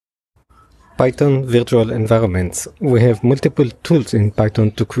Python virtual environments. We have multiple tools in Python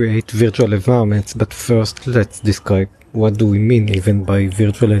to create virtual environments, but first let's describe what do we mean even by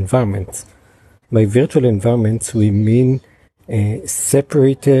virtual environments. By virtual environments we mean a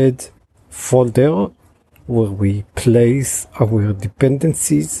separated folder where we place our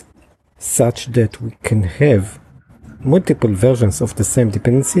dependencies such that we can have multiple versions of the same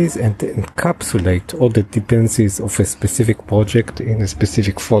dependencies and encapsulate all the dependencies of a specific project in a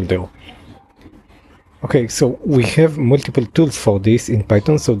specific folder. Okay, so we have multiple tools for this in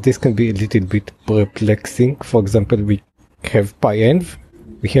Python, so this can be a little bit perplexing. For example, we have PyEnv,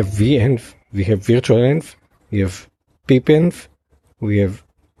 we have VEnv, we have virtualenv, we have pipenv, we have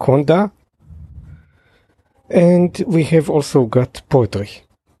conda, and we have also got poetry.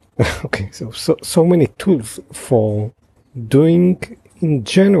 Okay, so many tools for doing in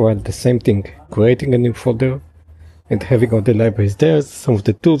general the same thing, creating a new folder and having all the libraries there. Some of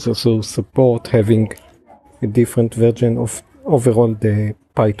the tools also support having a different version of overall the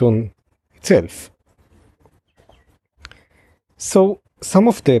Python itself. So some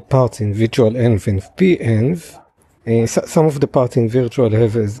of the parts in virtualenv and pipenv, some of the parts in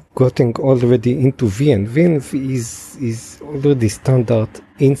virtualenv is gotten already into VEnv. VEnv is already standard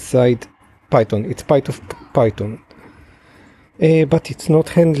inside Python. It's part of Python. But it's not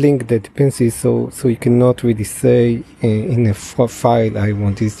handling the dependencies, so you cannot really say in a file I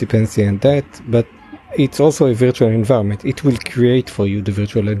want this dependency and that, but it's also a virtual environment. It will create for you the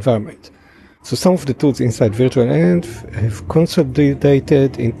virtual environment. So some of the tools inside virtualenv have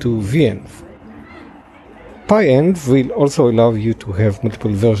consolidated into VEnv. PyEnv will also allow you to have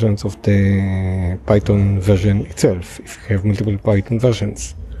multiple versions of the Python version itself, if you have multiple Python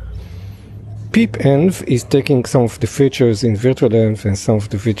versions. pipenv is taking some of the features in virtualenv and some of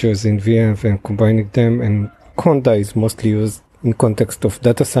the features in VEnv and combining them, and conda is mostly used in context of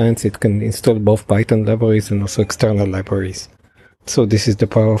data science. It can install both Python libraries and also external libraries. So this is the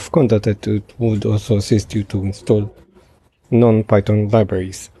power of conda, that it would also assist you to install non-Python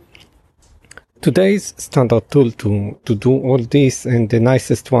libraries. Today's standard tool to do all this, and the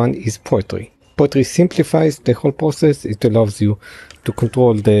nicest one, is poetry. Poetry simplifies the whole process. It allows you to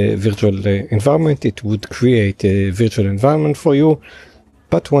control the virtual environment. It would create a virtual environment for you.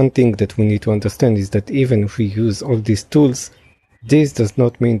 But one thing that we need to understand is that even if we use all these tools, this does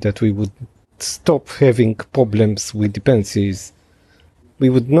not mean that we would stop having problems with dependencies. We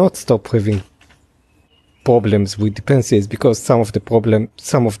would not stop having problems with dependencies because some of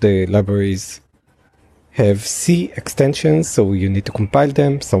the libraries have C extensions, so you need to compile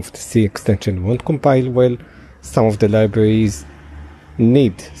them. Some of the C extensions won't compile well. Some of the libraries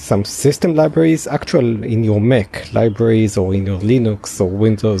need some system libraries, actual in your Mac libraries or in your Linux or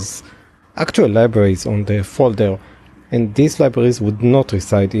Windows, actual libraries on the folder, and these libraries would not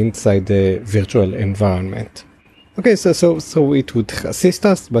reside inside the virtual environment. Okay, so it would assist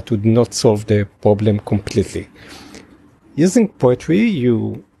us, but would not solve the problem completely. Using Poetry,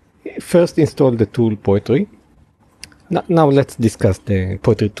 you first install the tool Poetry. Now let's discuss the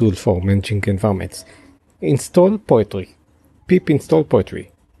Poetry tool for managing environments. Install Poetry. Pip install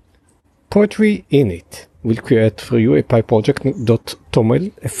Poetry. Poetry init will create for you a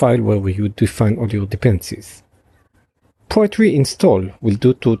pyproject.toml, a file where you define all your dependencies. Poetry install will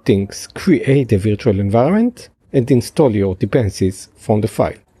do two things: create a virtual environment and install your dependencies from the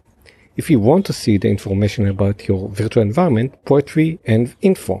file. If you want to see the information about your virtual environment, Poetry env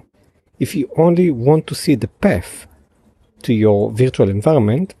info. If you only want to see the path to your virtual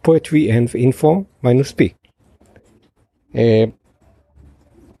environment, Poetry env info -p.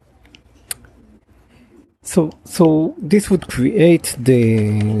 So this would create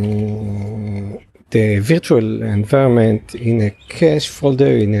the virtual environment in a cache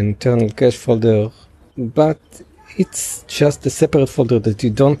folder, in an internal cache folder, but it's just a separate folder that you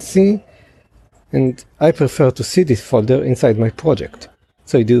don't see, and I prefer to see this folder inside my project.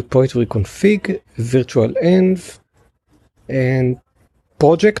 So I do poetry config virtualenv and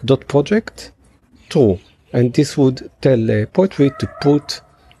project.project true, and this would tell Poetry to put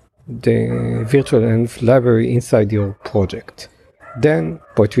the virtualenv library inside your project. Then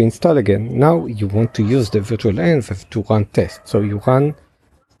Poetry install again. Now you want to use the virtualenv to run tests, so you run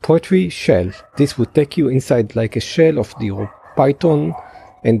Poetry shell. This would take you inside like a shell of your Python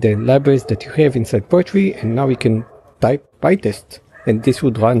and the libraries that you have inside Poetry, and now you can type pytest, and this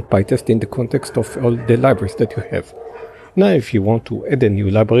would run pytest in the context of all the libraries that you have. Now if you want to add a new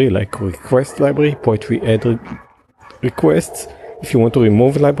library like request library, Poetry add requests. If you want to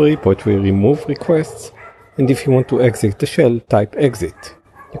remove library, Poetry remove requests. And if you want to exit the shell, type exit.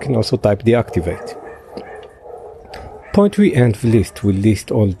 You can also type deactivate. Poetry env list will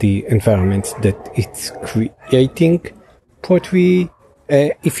list all the environments that it's creating. Poetry,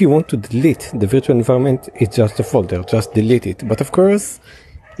 if you want to delete the virtual environment, it's just a folder, just delete it. But of course,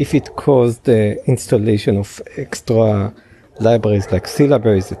 if it caused the installation of extra libraries like C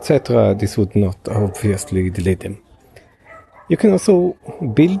libraries, etc., this would not obviously delete them. You can also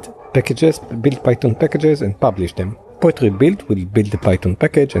build packages, build Python packages and publish them. Poetry build will build the Python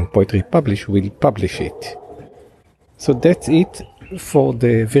package and Poetry publish will publish it. So that's it for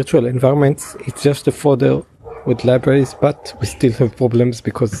the virtual environments. It's just a folder with libraries, but we still have problems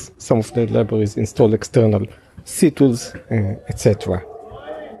because some of the libraries install external C tools, etc.